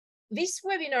this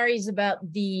webinar is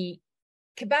about the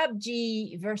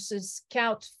Kabab-Ji versus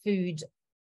Kout Food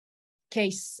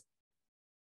case,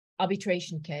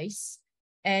 arbitration case,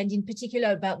 and in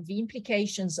particular about the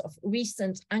implications of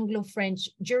recent Anglo-French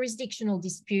jurisdictional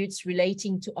disputes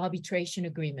relating to arbitration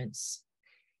agreements.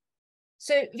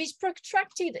 So this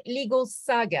protracted legal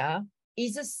saga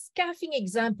is a scathing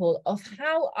example of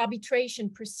how arbitration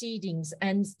proceedings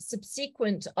and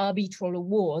subsequent arbitral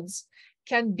awards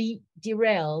can be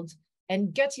derailed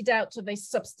and gutted out of their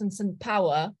substance and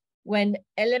power when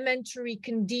elementary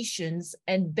conditions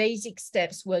and basic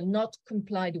steps were not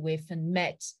complied with and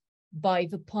met by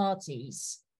the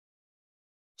parties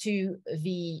to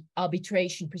the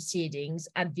arbitration proceedings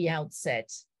at the outset.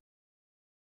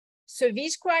 So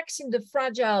these cracks in the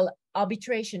fragile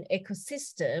arbitration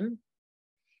ecosystem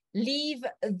leave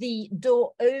the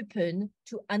door open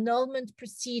to annulment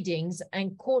proceedings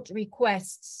and court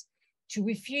requests to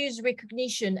refuse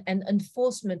recognition and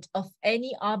enforcement of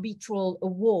any arbitral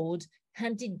award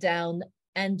handed down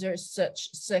under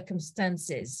such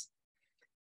circumstances.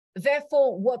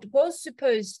 Therefore, what was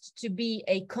supposed to be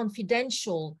a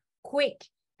confidential, quick,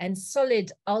 and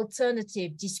solid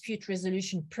alternative dispute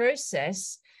resolution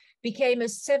process became a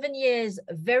 7 years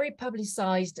very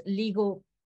publicized legal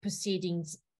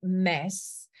proceedings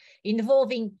mess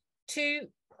involving two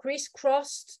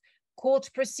crisscrossed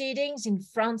court proceedings in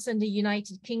France and the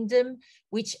United Kingdom,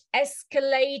 which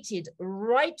escalated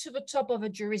right to the top of the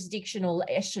jurisdictional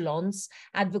echelons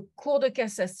at the Cour de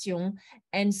Cassation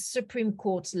and Supreme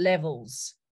Court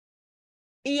levels.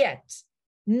 Yet,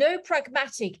 no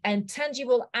pragmatic and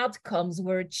tangible outcomes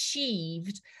were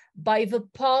achieved by the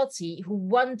party who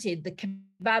wanted the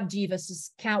Kabab-Ji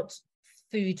versus Kout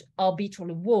Food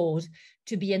arbitral award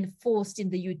to be enforced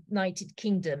in the United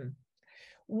Kingdom,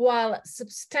 while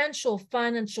substantial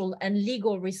financial and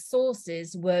legal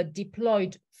resources were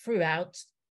deployed throughout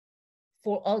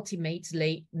for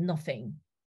ultimately nothing.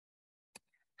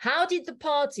 How did the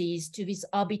parties to this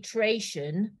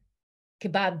arbitration,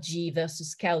 Kabab-Ji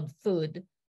versus Kout Food,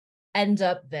 end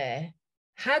up there?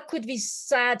 How could this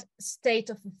sad state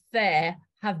of affair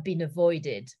have been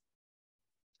avoided?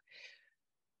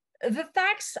 The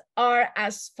facts are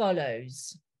as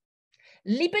follows.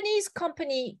 Lebanese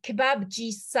company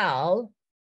Kabab-Ji Sal,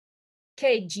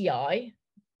 KGI,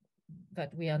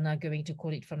 that we are now going to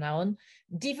call it from now on,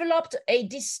 developed a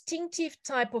distinctive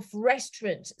type of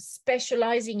restaurant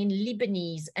specializing in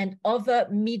Lebanese and other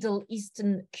Middle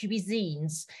Eastern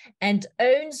cuisines and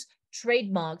owns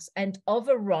trademarks and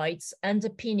other rights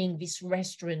underpinning this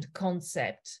restaurant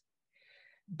concept.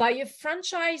 By a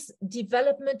franchise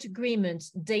development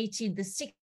agreement dated the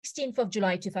 16th of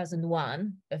July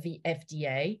 2001 of the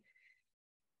FDA,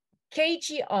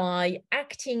 KGI,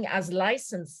 acting as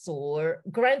licensor,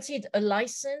 granted a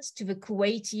license to the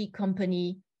Kuwaiti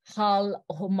company Hal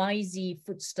Homaizi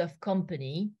Foodstuff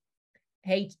Company,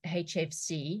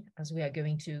 HFC, as we are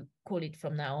going to call it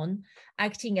from now on,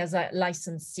 acting as a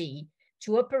licensee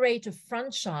to operate a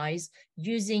franchise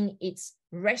using its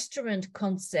restaurant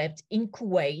concept in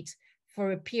Kuwait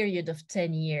for a period of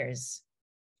 10 years.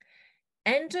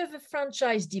 Under the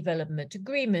franchise development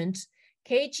agreement,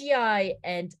 KGI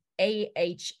and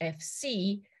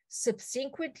AHFC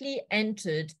subsequently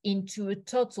entered into a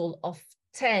total of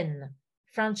 10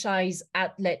 franchise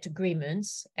outlet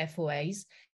agreements, FOAs,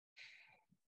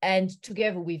 and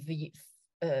together with the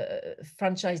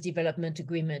franchise development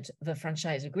agreement, the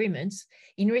franchise agreements,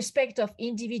 in respect of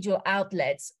individual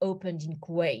outlets opened in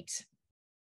Kuwait.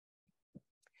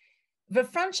 The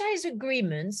franchise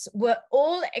agreements were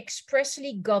all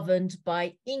expressly governed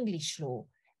by English law,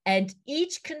 and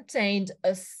each contained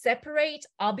a separate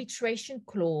arbitration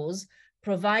clause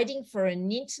providing for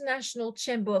an International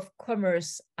Chamber of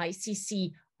Commerce,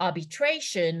 ICC,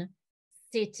 arbitration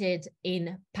seated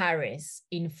in Paris,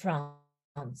 in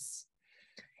France.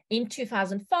 In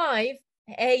 2005,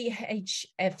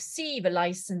 AHFC, the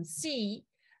licensee,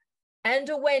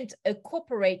 underwent a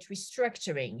corporate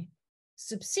restructuring.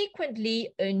 Subsequently,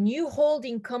 a new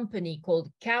holding company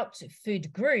called Kout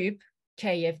Food Group,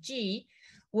 KFG,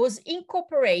 was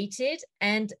incorporated,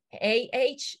 and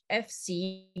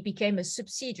AHFC became a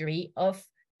subsidiary of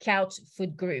Kout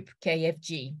Food Group,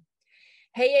 KFG.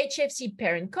 AHFC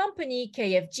parent company,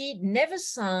 KFG, never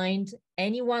signed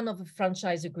any one of the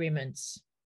franchise agreements.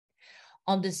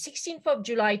 On the 16th of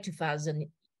July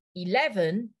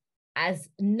 2011, as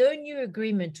no new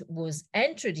agreement was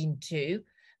entered into,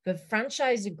 the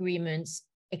franchise agreements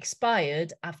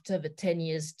expired after the 10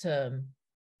 years term.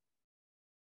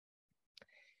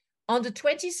 On the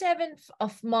 27th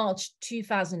of March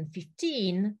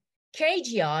 2015,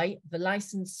 KGI, the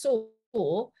licensor,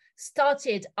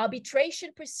 started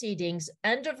arbitration proceedings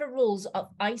under the rules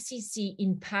of ICC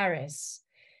in Paris.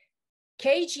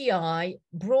 KGI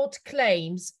brought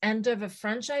claims under the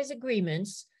franchise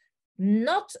agreements,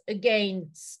 not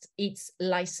against its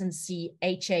licensee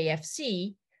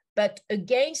HAFC, but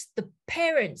against the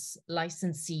parent's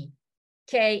licensee,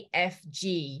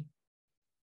 KFG.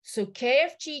 So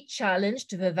KFG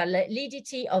challenged the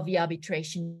validity of the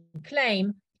arbitration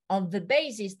claim on the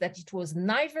basis that it was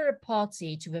neither a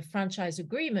party to the franchise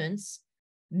agreements,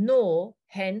 nor,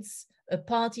 hence, a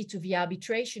party to the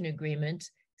arbitration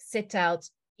agreement set out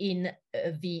in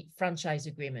the franchise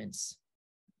agreements.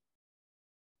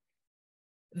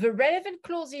 The relevant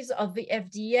clauses of the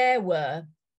FDA were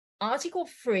Article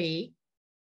 3,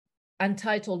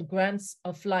 entitled Grants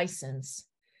of License.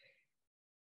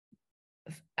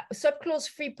 Subclause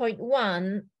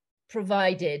 3.1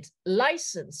 provided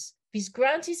license. This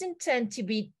grant is intended to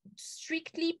be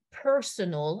strictly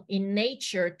personal in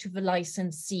nature to the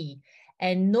licensee,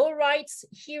 and no rights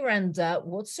hereunder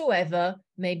whatsoever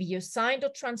may be assigned or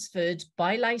transferred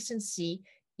by licensee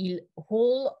in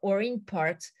whole or in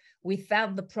part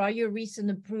without the prior written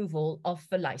approval of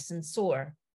the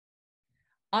licensor.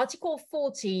 Article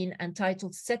 14,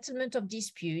 entitled Settlement of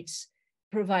Disputes,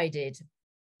 provided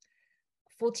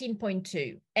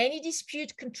 14.2. Any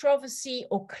dispute, controversy,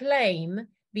 or claim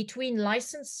between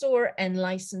licensor and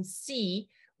licensee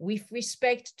with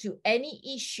respect to any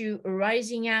issue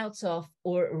arising out of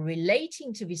or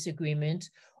relating to this agreement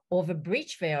or the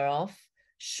breach thereof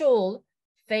shall,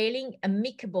 failing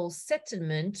amicable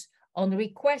settlement on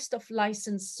request of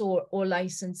licensor or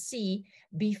licensee,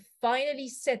 be finally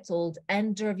settled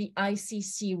under the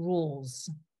ICC rules.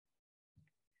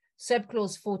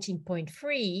 Subclause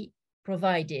 14.3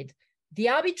 provided the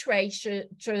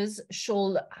arbitrators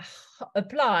shall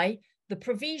apply the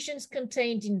provisions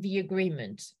contained in the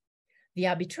agreement. The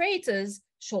arbitrators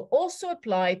shall also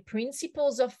apply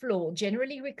principles of law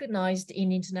generally recognized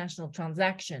in international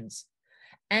transactions.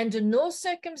 Under no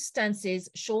circumstances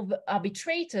shall the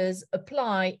arbitrators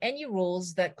apply any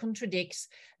rules that contradicts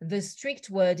the strict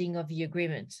wording of the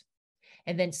agreement.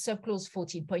 And then subclause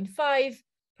 14.5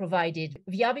 provided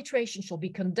the arbitration shall be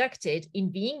conducted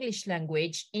in the English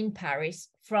language in Paris,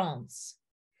 France.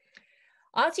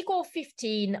 Article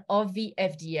 15 of the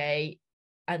FDA,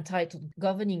 entitled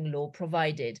Governing Law,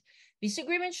 provided this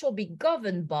agreement shall be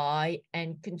governed by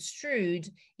and construed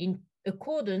in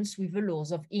accordance with the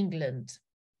laws of England.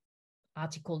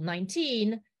 Article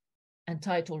 19,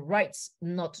 entitled Rights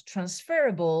Not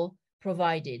Transferable,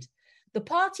 provided the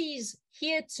parties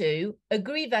hereto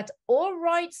agree that all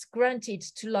rights granted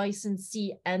to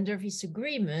licensee under this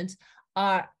agreement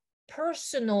are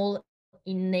personal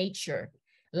in nature.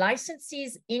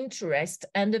 Licensee's interest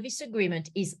under this agreement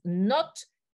is not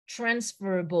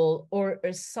transferable or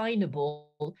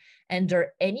assignable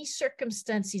under any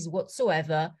circumstances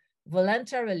whatsoever,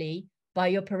 voluntarily,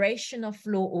 by operation of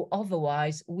law or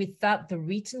otherwise, without the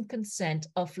written consent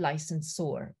of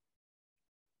licensor.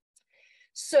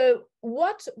 So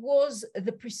what was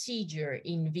the procedure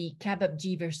in the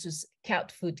Kabab-Ji versus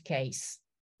Kout Food case?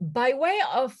 By way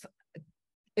of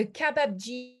a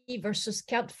Kabab-Ji versus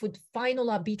Kout Food final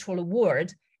arbitral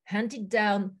award handed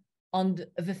down on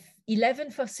the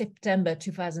 11th of September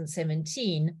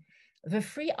 2017, the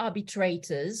three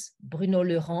arbitrators, Bruno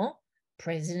Laurent,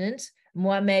 president,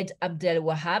 Mohamed Abdel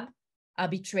Wahab,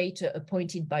 arbitrator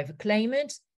appointed by the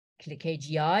claimant,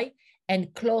 KGI,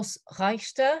 and Klaus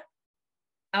Reichter,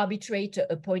 arbitrator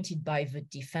appointed by the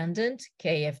defendant,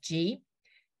 KFG,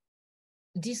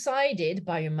 decided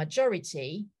by a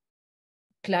majority,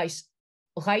 Klaus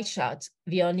Reichert,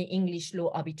 the only English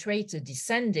law arbitrator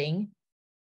dissenting,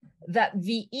 that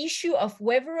the issue of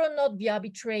whether or not the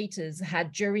arbitrators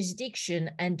had jurisdiction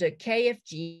under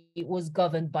KFG was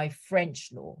governed by French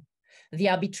law. The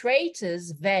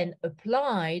arbitrators then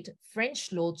applied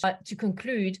French law to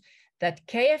conclude that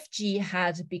KFG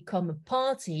had become a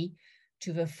party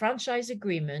to the franchise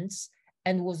agreements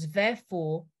and was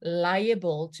therefore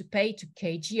liable to pay to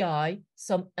KGI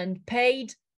some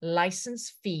unpaid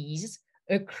license fees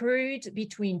accrued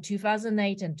between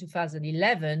 2008 and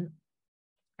 2011,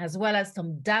 as well as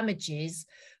some damages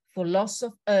for loss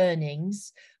of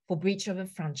earnings for breach of the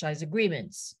franchise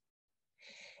agreements.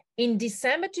 In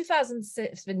December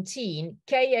 2017,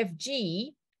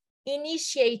 KFG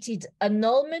initiated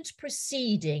annulment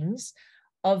proceedings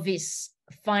of this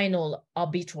final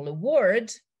arbitral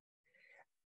award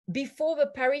before the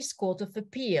Paris Court of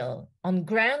Appeal on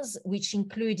grounds which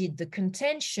included the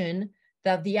contention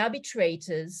that the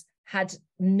arbitrators had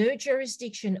no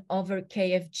jurisdiction over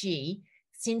KFG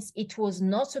since it was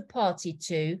not a party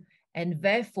to and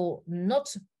therefore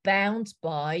not bound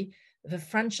by the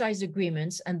franchise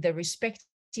agreements and their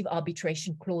respective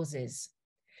arbitration clauses.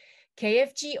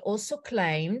 KFG also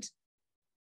claimed,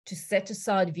 to set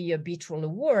aside the arbitral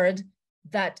award,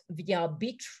 that the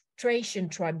arbitration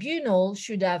tribunal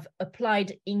should have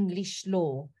applied English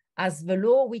law as the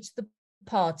law which the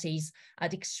parties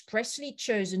had expressly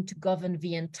chosen to govern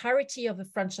the entirety of the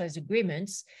franchise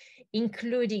agreements,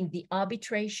 including the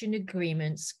arbitration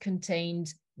agreements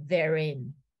contained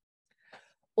therein.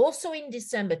 Also in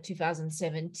December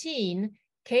 2017,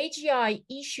 KGI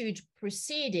issued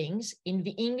proceedings in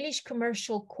the English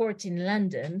Commercial Court in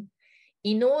London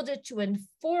in order to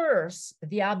enforce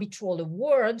the arbitral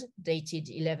award dated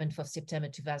 11th of September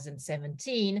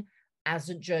 2017 as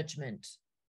a judgment.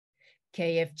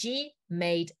 KFG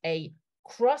made a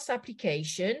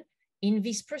cross-application in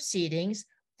these proceedings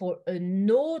for an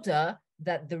order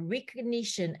that the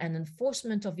recognition and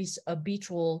enforcement of this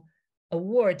arbitral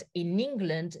award in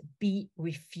England be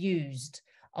refused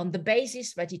on the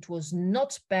basis that it was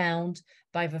not bound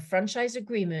by the franchise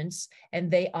agreements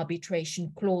and their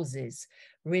arbitration clauses,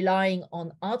 relying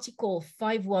on Article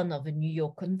 5.1 of the New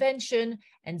York Convention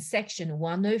and Section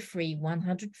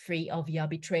 103 of the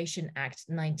Arbitration Act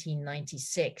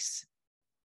 1996.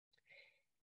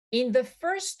 In the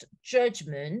first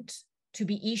judgment to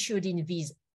be issued in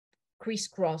these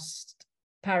crisscrossed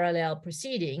parallel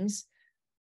proceedings,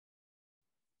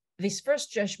 this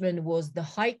first judgment was the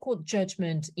High Court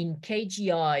judgment in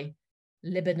KGI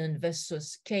Lebanon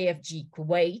versus KFG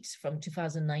Kuwait from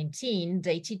 2019,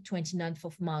 dated 29th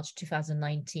of March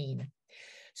 2019.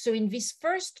 So in this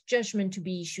first judgment to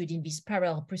be issued in these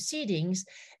parallel proceedings,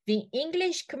 the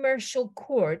English Commercial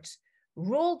Court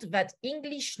ruled that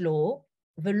English law,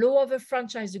 the law of the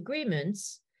franchise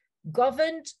agreements,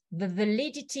 governed the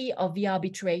validity of the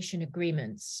arbitration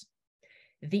agreements.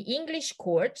 The English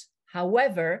court,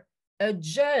 however,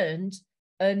 adjourned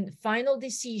a final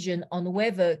decision on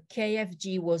whether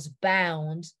KFG was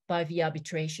bound by the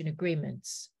arbitration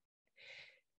agreements.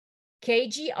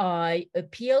 KGI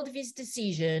appealed this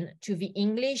decision to the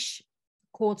English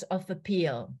Court of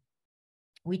Appeal,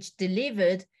 which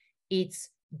delivered its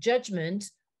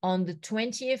judgment on the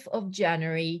 20th of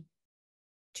January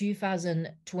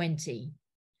 2020.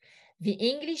 The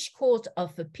English Court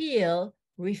of Appeal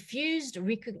refused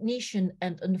recognition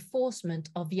and enforcement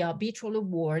of the arbitral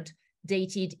award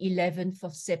dated 11th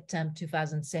of September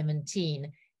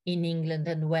 2017 in England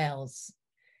and Wales.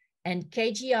 And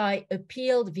KGI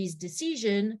appealed this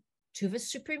decision to the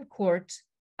Supreme Court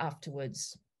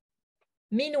afterwards.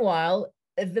 Meanwhile,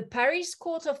 the Paris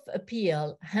Court of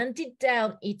Appeal handed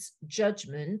down its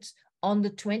judgment on the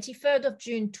 23rd of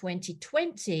June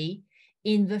 2020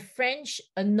 in the French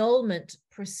annulment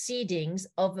proceedings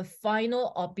of a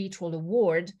final arbitral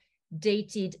award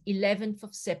dated 11th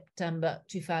of September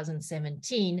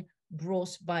 2017,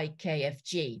 brought by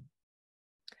KFG.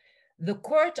 The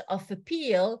Court of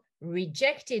Appeal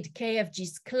rejected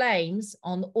KFG's claims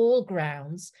on all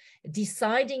grounds,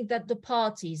 deciding that the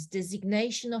parties'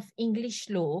 designation of English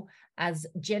law as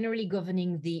generally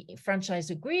governing the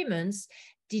franchise agreements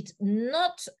did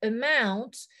not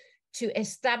amount to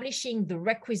establishing the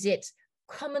requisite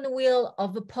common will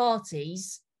of the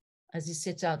parties, as is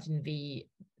set out in the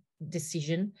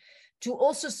decision, to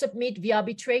also submit the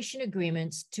arbitration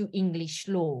agreements to English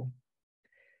law.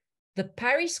 The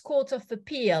Paris Court of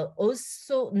Appeal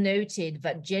also noted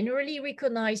that generally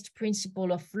recognized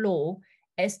principle of law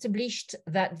established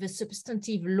that the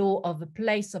substantive law of the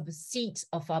place of the seat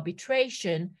of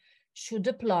arbitration should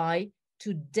apply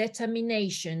to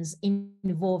determinations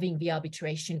involving the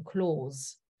arbitration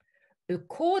clause.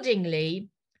 Accordingly,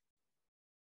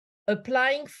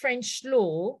 applying French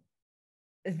law,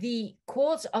 the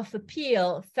Court of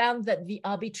Appeal found that the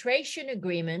arbitration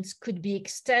agreements could be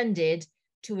extended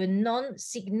to a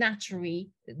non-signatory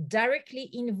directly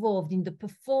involved in the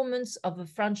performance of the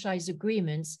franchise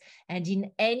agreements and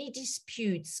in any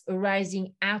disputes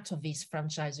arising out of these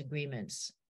franchise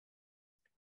agreements.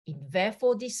 It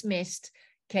therefore dismissed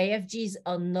KFG's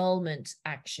annulment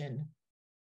action.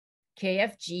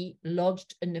 KFG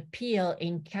lodged an appeal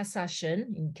in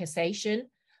cassation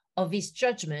of this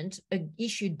judgment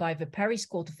issued by the Paris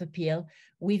Court of Appeal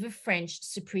with the French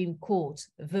Supreme Court,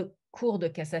 the Cour de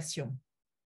Cassation.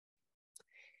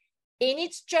 In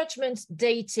its judgment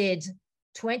dated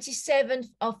 27th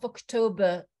of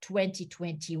October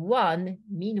 2021,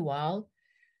 meanwhile,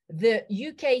 the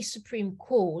UK Supreme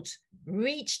Court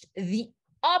reached the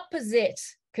opposite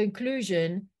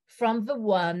conclusion from the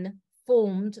one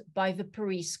formed by the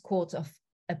Paris Court of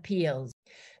Appeals.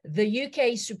 The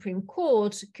UK Supreme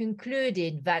Court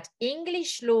concluded that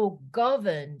English law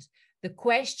governed the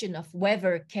question of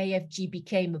whether KFG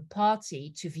became a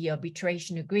party to the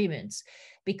arbitration agreements,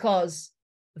 because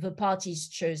the parties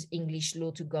chose English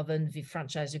law to govern the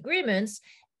franchise agreements,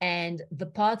 and the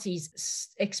parties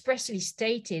expressly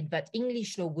stated that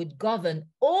English law would govern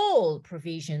all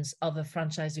provisions of the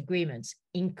franchise agreements,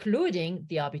 including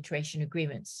the arbitration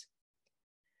agreements.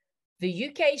 The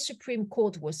UK Supreme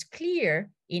Court was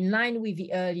clear, in line with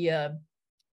the earlier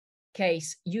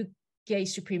case, UK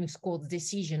Supreme Court's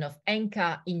decision of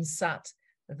Enka Insat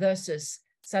versus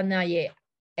Sanaye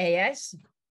AS,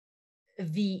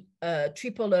 the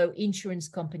O insurance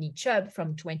company Chubb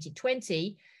from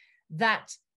 2020,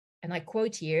 that, and I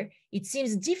quote here, "It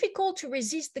seems difficult to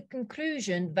resist the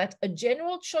conclusion that a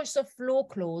general choice of law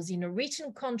clause in a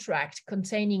written contract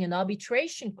containing an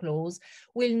arbitration clause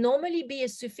will normally be a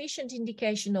sufficient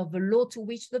indication of the law to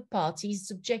which the parties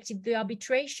subjected the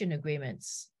arbitration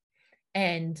agreements."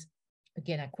 And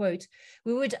again, I quote,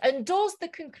 "We would endorse the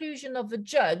conclusion of the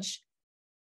judge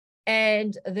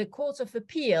and the Court of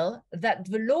Appeal that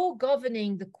the law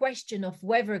governing the question of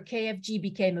whether KFG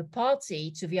became a party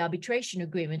to the arbitration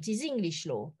agreement is English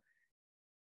law."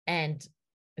 And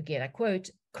again, I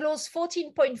quote, "Clause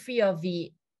 14.3 of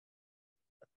the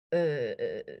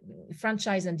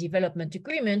Franchise and Development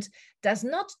Agreement does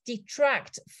not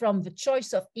detract from the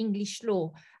choice of English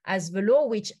law as the law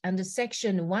which, under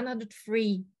Section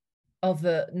 103 of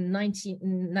the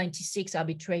 1996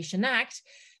 Arbitration Act,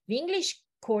 the English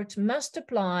court must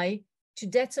apply to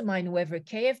determine whether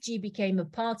KFG became a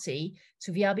party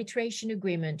to the arbitration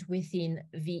agreement within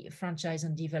the Franchise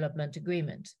and Development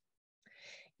Agreement."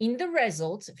 In the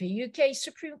result, the UK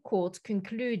Supreme Court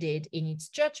concluded in its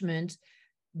judgment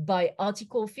by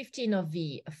Article 15 of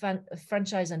the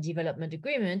Franchise and Development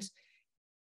Agreement,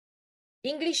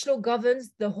 English law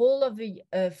governs the whole of the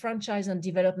Franchise and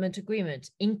Development Agreement,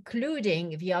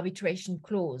 including the arbitration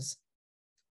clause.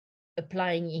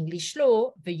 Applying English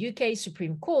law, the UK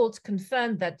Supreme Court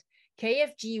confirmed that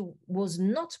KFG was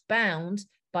not bound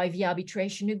by the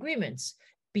arbitration agreements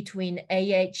between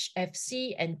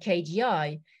AHFC and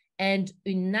KGI and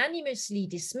unanimously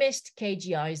dismissed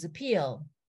KGI's appeal.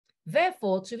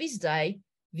 Therefore, to this day,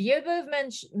 the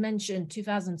above-mentioned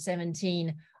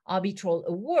 2017 arbitral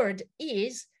award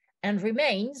is and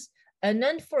remains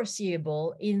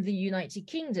unenforceable in the United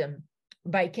Kingdom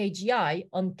by KGI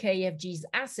on KFG's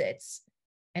assets,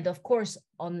 and of course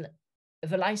on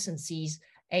the licensee's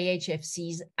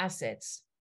AHFC's assets.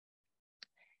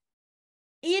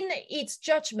 In its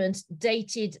judgment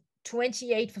dated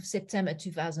 28th of September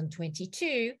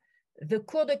 2022, the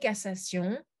Cour de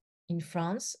Cassation in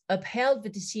France upheld the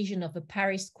decision of the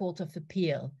Paris Court of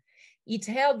Appeal. It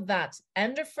held that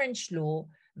under French law,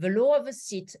 the law of a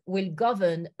seat will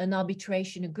govern an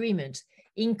arbitration agreement,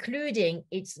 including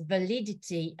its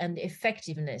validity and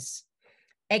effectiveness,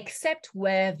 except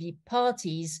where the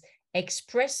parties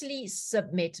expressly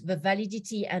submit the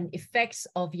validity and effects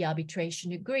of the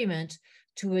arbitration agreement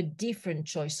to a different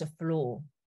choice of law.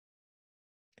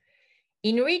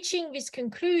 In reaching this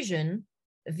conclusion,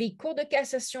 the Cour de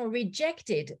Cassation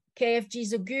rejected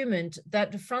KFG's argument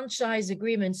that the franchise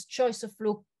agreement's choice of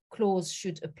law clause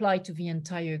should apply to the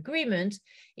entire agreement,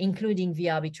 including the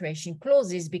arbitration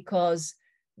clauses, because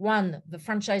one, the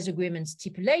franchise agreement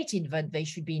stipulated that they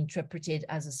should be interpreted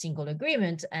as a single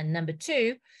agreement, and number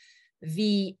two,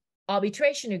 the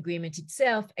arbitration agreement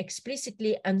itself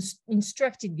explicitly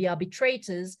instructed the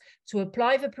arbitrators to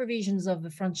apply the provisions of the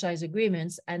franchise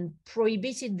agreements and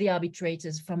prohibited the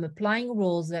arbitrators from applying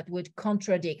rules that would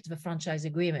contradict the franchise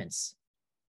agreements.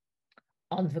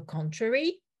 On the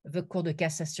contrary, the Cour de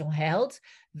Cassation held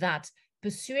that,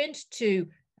 pursuant to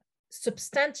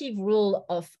substantive rule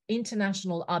of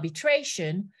international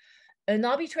arbitration, an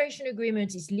arbitration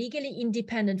agreement is legally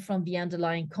independent from the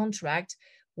underlying contract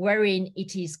wherein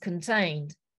it is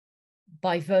contained.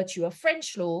 By virtue of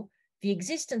French law, the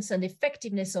existence and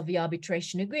effectiveness of the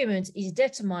arbitration agreement is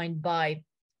determined by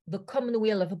the common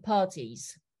will of the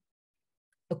parties.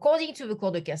 According to the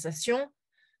Cour de Cassation,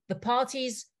 the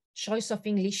parties' choice of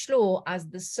English law as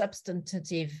the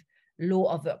substantive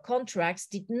law of their contracts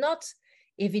did not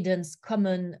evidence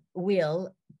common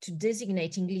will to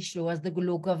designate English law as the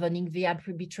law governing the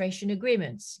arbitration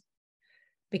agreements.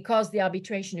 Because the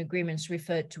arbitration agreements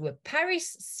referred to a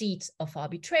Paris seat of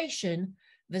arbitration,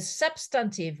 the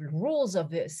substantive rules of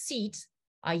the seat,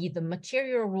 i.e. the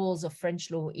material rules of French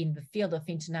law in the field of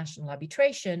international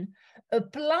arbitration,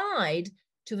 applied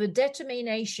to the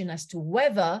determination as to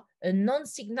whether a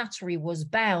non-signatory was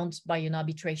bound by an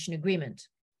arbitration agreement.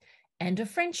 Under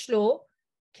French law,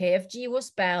 KFG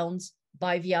was bound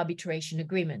by the arbitration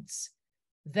agreements.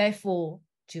 Therefore,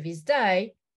 to this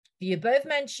day, The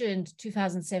above-mentioned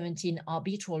 2017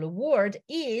 arbitral award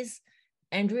is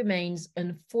and remains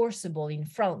enforceable in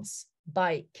France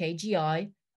by KGI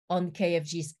on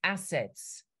KFG's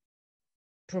assets,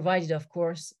 provided, of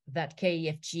course, that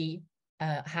KFG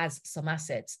has some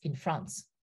assets in France.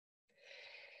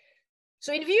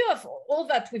 So in view of all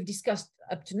that we've discussed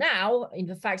up to now in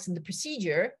the facts and the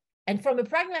procedure, and from a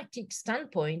pragmatic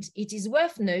standpoint, it is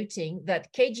worth noting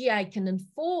that KGI can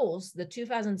enforce the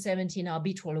 2017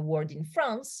 arbitral award in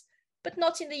France, but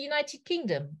not in the United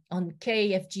Kingdom on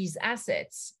KFG's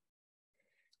assets.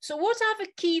 So what are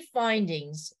the key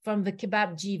findings from the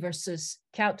Kabab-Ji versus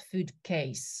Kout Food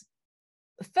case?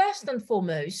 First and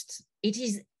foremost, it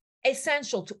is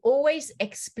essential to always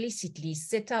explicitly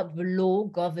set out the law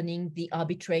governing the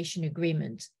arbitration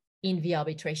agreement in the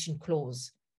arbitration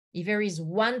clause. If there is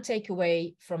one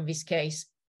takeaway from this case,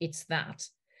 it's that.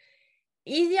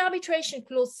 If the arbitration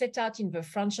clause set out in the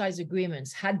franchise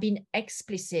agreements had been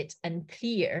explicit and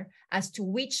clear as to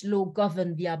which law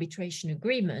governed the arbitration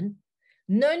agreement,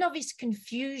 none of this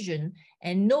confusion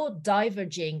and no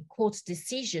diverging court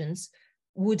decisions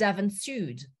would have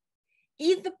ensued.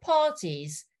 If the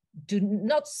parties do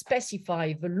not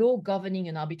specify the law governing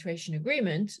an arbitration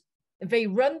agreement, they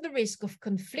run the risk of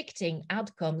conflicting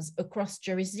outcomes across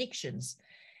jurisdictions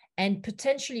and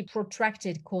potentially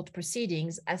protracted court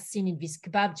proceedings, as seen in this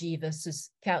Kabab-Ji versus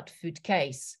Kout Food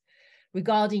case,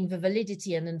 regarding the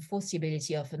validity and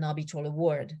enforceability of an arbitral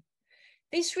award.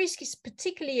 This risk is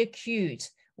particularly acute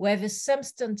where the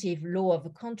substantive law of a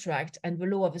contract and the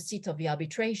law of a seat of the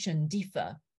arbitration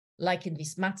differ, like in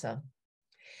this matter.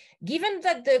 Given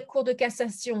that the Cour de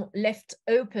Cassation left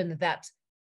open that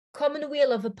common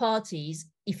will of the parties,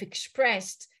 if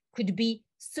expressed, could be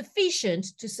sufficient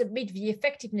to submit the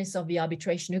effectiveness of the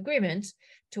arbitration agreement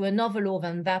to another law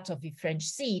than that of the French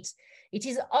seat, it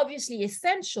is obviously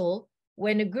essential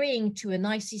when agreeing to an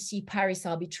ICC Paris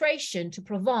arbitration to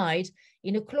provide,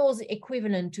 in a clause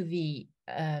equivalent to the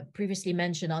previously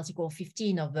mentioned Article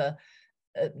 15 of the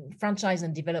Franchise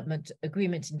and Development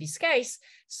Agreement in this case,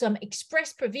 some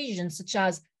express provisions such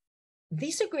as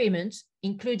this agreement,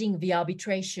 including the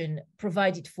arbitration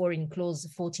provided for in clause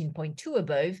 14.2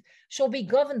 above, shall be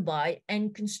governed by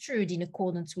and construed in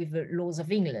accordance with the laws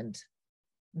of England.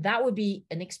 That would be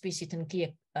an explicit and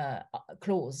clear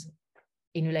clause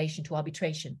in relation to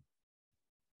arbitration.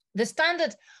 The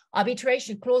standard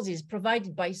arbitration clauses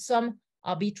provided by some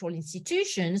arbitral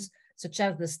institutions, such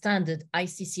as the standard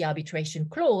ICC arbitration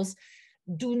clause,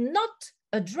 do not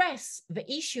address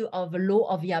the issue of the law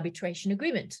of the arbitration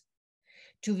agreement.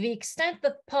 To the extent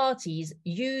that parties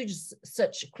use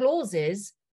such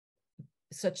clauses,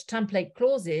 such template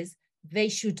clauses, they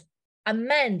should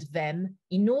amend them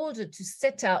in order to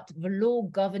set out the law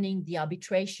governing the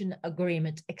arbitration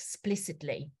agreement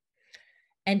explicitly.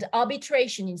 And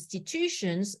arbitration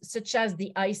institutions, such as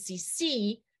the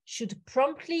ICC, should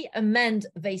promptly amend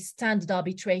their standard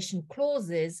arbitration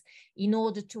clauses in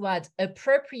order to add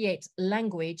appropriate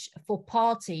language for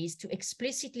parties to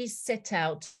explicitly set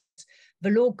out the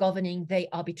law governing their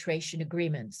arbitration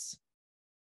agreements.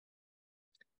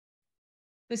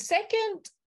 The second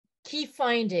key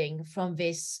finding from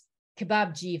this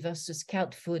Kabab-Ji versus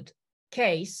Kout Food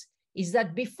case is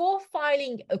that before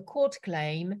filing a court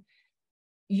claim,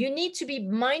 you need to be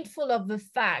mindful of the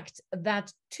fact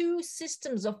that two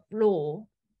systems of law,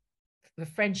 the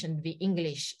French and the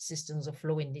English systems of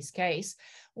law in this case,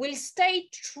 will stay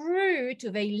true to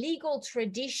their legal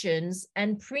traditions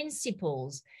and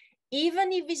principles,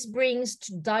 even if this brings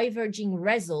to diverging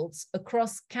results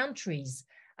across countries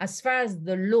as far as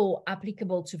the law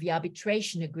applicable to the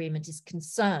arbitration agreement is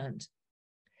concerned.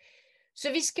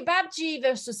 So this Kabab-Ji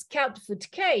versus Kout Food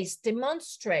case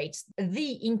demonstrates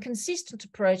the inconsistent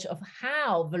approach of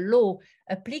how the law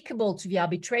applicable to the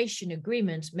arbitration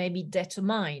agreement may be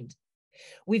determined,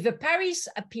 with the Paris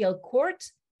Appeal Court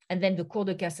and then the Cour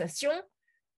de Cassation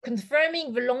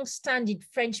confirming the long-standing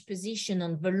French position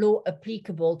on the law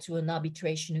applicable to an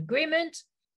arbitration agreement,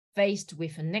 faced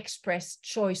with an express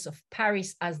choice of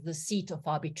Paris as the seat of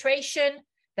arbitration,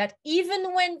 that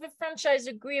even when the franchise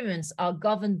agreements are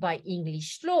governed by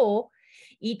English law,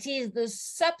 it is the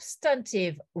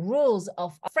substantive rules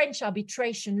of French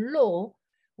arbitration law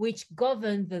which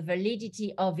govern the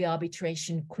validity of the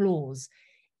arbitration clause,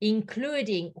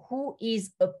 including who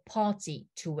is a party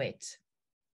to it.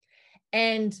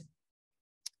 And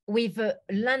with the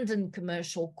London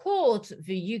Commercial Court,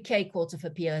 the UK Court of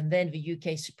Appeal, and then the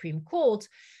UK Supreme Court,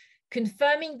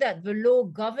 confirming that the law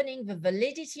governing the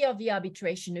validity of the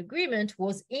arbitration agreement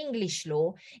was English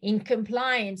law in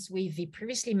compliance with the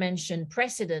previously mentioned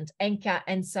precedent, Enka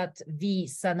Ensat v.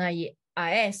 Sanayi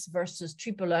AS versus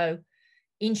O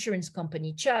insurance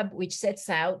company Chubb, which sets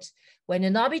out when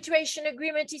an arbitration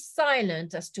agreement is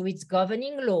silent as to its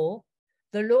governing law,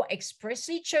 the law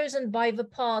expressly chosen by the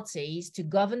parties to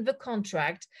govern the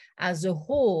contract as a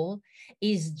whole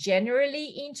is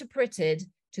generally interpreted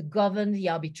to govern the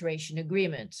arbitration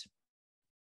agreement.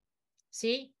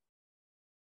 See,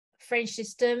 French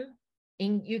system,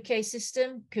 in UK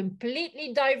system,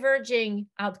 completely diverging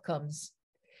outcomes.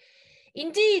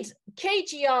 Indeed,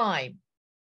 KGI,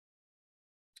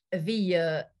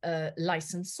 the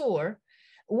licensor,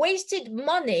 wasted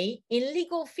money in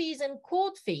legal fees and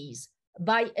court fees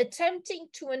by attempting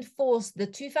to enforce the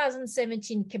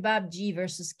 2017 Kabab-Ji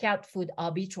versus Kout Food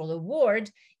arbitral award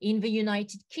in the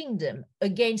United Kingdom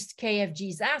against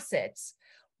KFG's assets,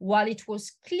 while it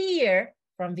was clear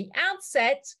from the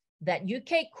outset that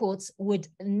UK courts would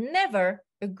never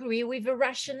agree with the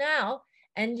rationale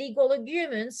and legal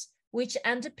arguments which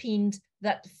underpinned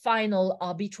that final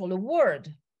arbitral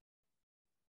award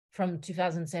from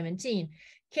 2017.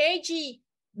 KG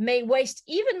may waste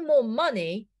even more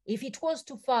money if it was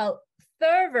to file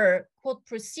further court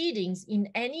proceedings in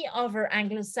any other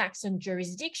Anglo-Saxon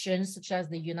jurisdictions, such as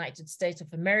the United States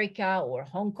of America or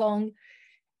Hong Kong,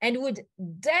 and would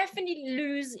definitely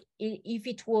lose if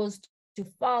it was to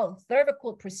file further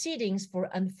court proceedings for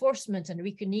enforcement and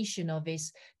recognition of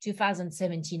this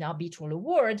 2017 arbitral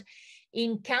award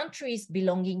in countries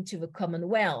belonging to the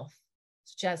Commonwealth,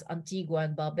 such as Antigua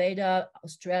and Barbuda,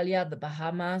 Australia, the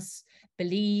Bahamas,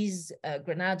 Belize,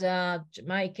 Grenada,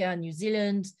 Jamaica, New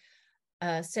Zealand,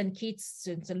 St. Kitts,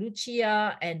 St.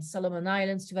 Lucia, and Solomon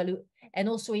Islands, Tuvalu, and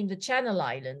also in the Channel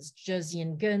Islands, Jersey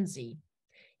and Guernsey.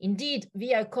 Indeed,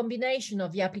 via a combination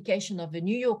of the application of the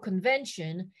New York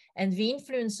Convention and the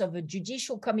influence of a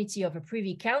judicial committee of a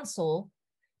Privy Council,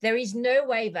 there is no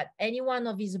way that any one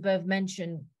of these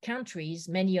above-mentioned countries,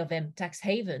 many of them tax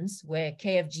havens, where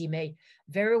KFG may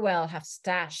very well have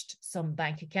stashed some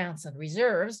bank accounts and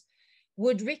reserves,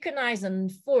 would recognize and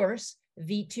enforce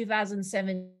the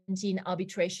 2017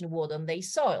 arbitration award on their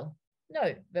soil.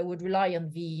 No, they would rely on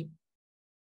the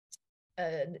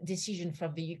decision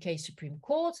from the UK Supreme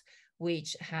Court,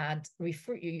 which had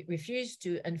refused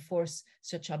to enforce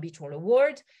such arbitral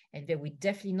award, and they would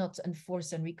definitely not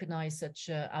enforce and recognize such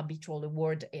arbitral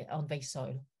award on their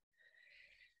soil.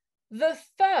 The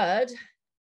third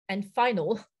and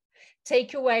final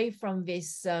takeaway from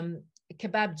this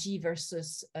Kabab-Ji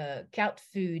versus Kout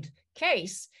Food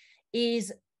case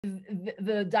is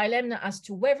the dilemma as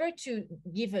to whether to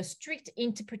give a strict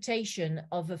interpretation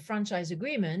of the franchise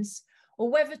agreements or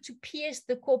whether to pierce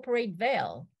the corporate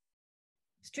veil.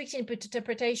 Strict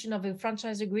interpretation of a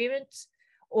franchise agreement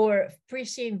or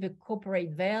piercing the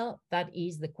corporate veil, that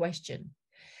is the question.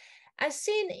 As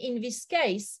seen in this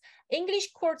case,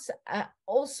 English courts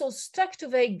also stuck to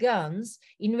their guns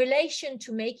in relation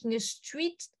to making a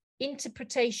strict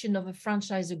interpretation of the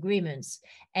franchise agreements,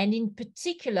 and in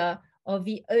particular of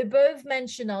the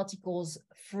above-mentioned articles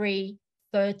 3,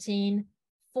 13,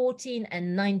 14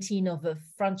 and 19 of the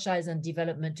Franchise and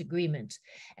Development Agreement,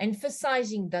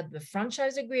 emphasizing that the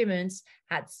franchise agreements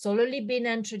had solely been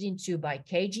entered into by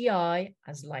KGI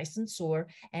as licensor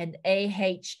and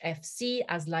AHFC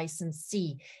as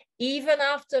licensee, even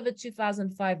after the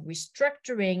 2005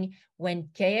 restructuring when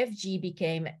KFG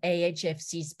became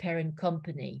AHFC's parent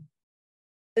company.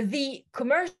 The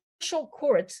Commercial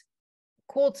Court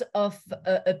of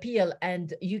Appeal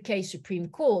and UK Supreme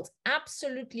Court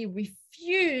absolutely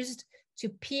refused to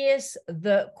pierce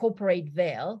the corporate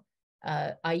veil,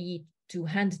 i.e. to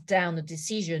hand down a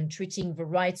decision treating the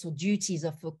rights or duties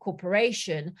of a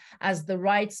corporation as the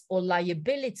rights or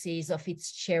liabilities of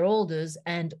its shareholders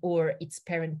and or its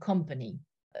parent company.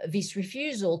 This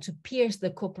refusal to pierce the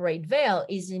corporate veil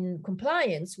is in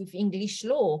compliance with English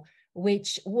law,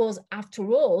 which was,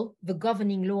 after all, the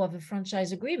governing law of the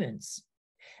franchise agreements.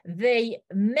 The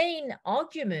main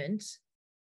argument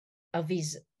of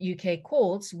these UK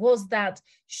courts was that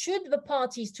should the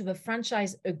parties to the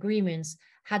franchise agreements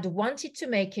had wanted to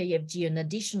make KFG an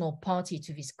additional party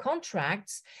to these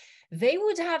contracts, they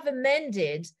would have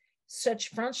amended such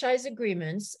franchise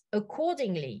agreements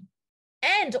accordingly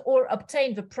and or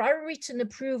obtained the prior written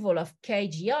approval of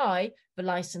KGI, the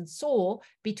licensor,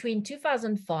 between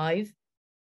 2005,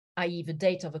 i.e. the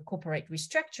date of a corporate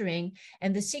restructuring,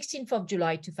 and the 16th of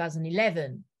July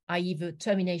 2011, i.e. the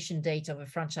termination date of the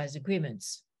franchise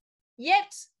agreements.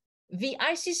 Yet, the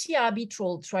ICC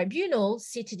Arbitral Tribunal,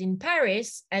 seated in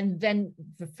Paris, and then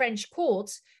the French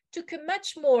courts, took a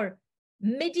much more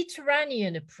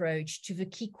Mediterranean approach to the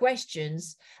key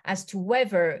questions as to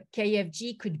whether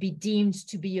KFG could be deemed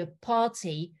to be a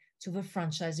party to the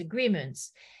franchise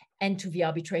agreements. and to the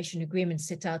arbitration agreements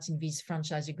set out in these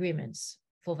franchise agreements,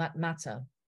 for that matter.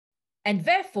 And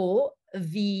therefore,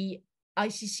 the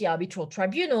ICC Arbitral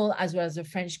Tribunal, as well as the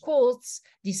French courts,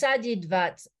 decided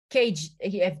that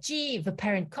KFG, the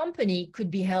parent company, could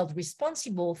be held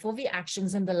responsible for the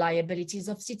actions and the liabilities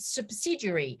of its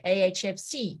subsidiary,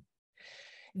 AHFC.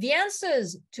 The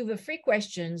answers to the three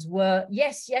questions were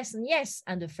yes, yes, and yes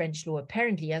under French law,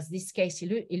 apparently, as this case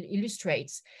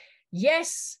illustrates.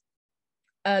 Yes,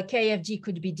 KFG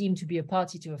could be deemed to be a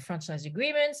party to a franchise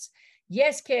agreement.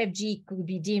 Yes, KFG could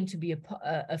be deemed to be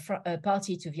a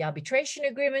party to the arbitration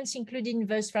agreements, including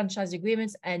those franchise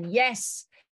agreements. And yes,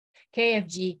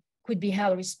 KFG could be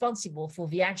held responsible for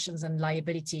the actions and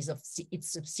liabilities of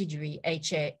its subsidiary,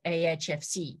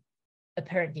 AHFC,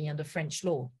 apparently under French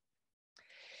law.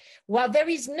 While there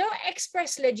is no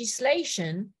express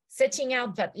legislation setting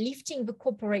out that lifting the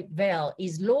corporate veil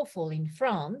is lawful in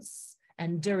France,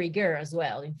 and de rigueur as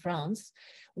well in France,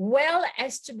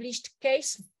 well-established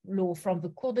case law from the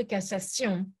Cour de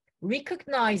Cassation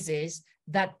recognizes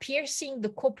that piercing the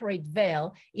corporate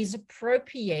veil is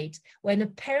appropriate when a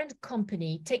parent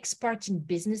company takes part in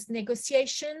business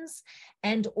negotiations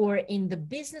and or in the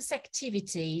business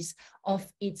activities of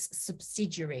its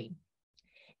subsidiary.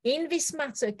 In this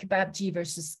matter, Kabab-Ji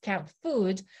versus Kout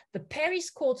Food, the Paris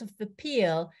Court of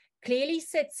Appeal clearly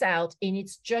sets out in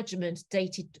its judgment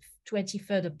dated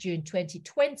 23rd of June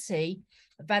 2020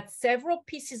 that several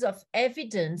pieces of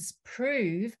evidence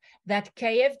prove that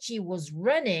KFG was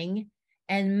running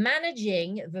and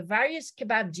managing the various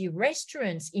Kabab-Ji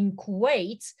restaurants in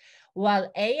Kuwait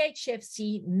while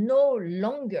AHFC no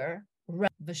longer ran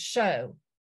the show.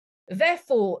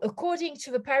 Therefore, according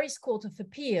to the Paris Court of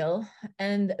Appeal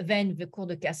and then the Cour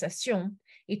de Cassation,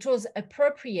 it was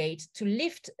appropriate to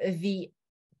lift the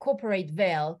corporate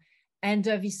veil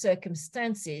under these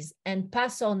circumstances and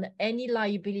pass on any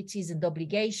liabilities and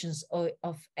obligations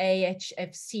of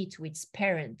AHFC to its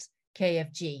parent,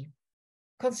 KFG.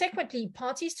 Consequently,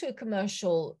 parties to a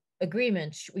commercial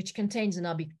agreement which contains an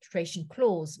arbitration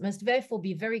clause must therefore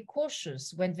be very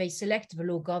cautious when they select the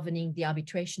law governing the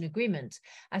arbitration agreement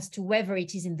as to whether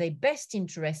it is in their best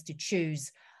interest to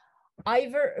choose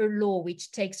either a law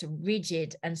which takes a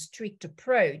rigid and strict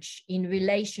approach in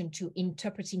relation to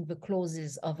interpreting the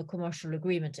clauses of a commercial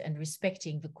agreement and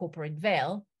respecting the corporate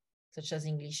veil, such as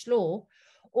English law,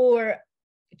 or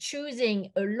choosing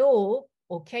a law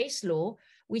or case law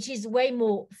which is way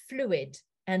more fluid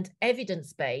and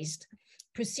evidence-based,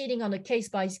 proceeding on a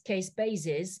case-by-case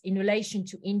basis in relation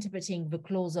to interpreting the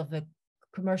clause of a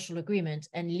commercial agreement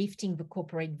and lifting the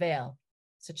corporate veil,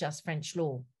 such as French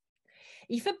law.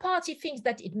 If a party thinks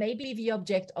that it may be the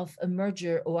object of a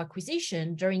merger or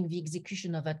acquisition during the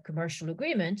execution of that commercial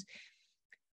agreement,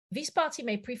 this party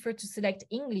may prefer to select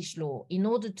English law in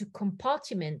order to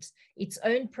compartment its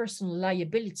own personal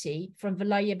liability from the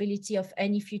liability of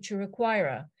any future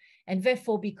acquirer, and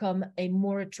therefore become a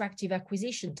more attractive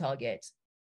acquisition target.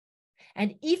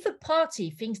 And if a party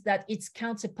thinks that its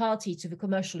counterparty to the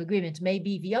commercial agreement may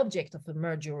be the object of a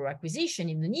merger or acquisition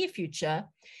in the near future,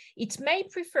 it may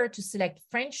prefer to select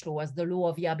French law as the law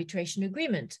of the arbitration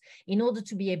agreement in order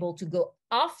to be able to go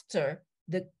after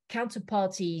the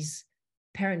counterparty's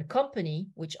parent company,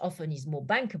 which often is more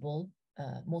bankable,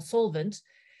 more solvent,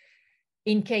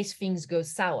 in case things go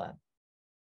sour.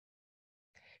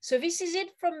 So this is it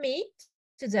from me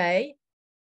today.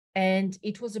 And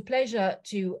it was a pleasure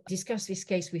to discuss this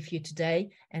case with you today.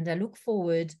 And I look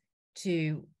forward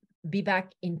to be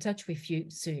back in touch with you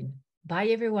soon. Bye,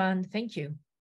 everyone. Thank you.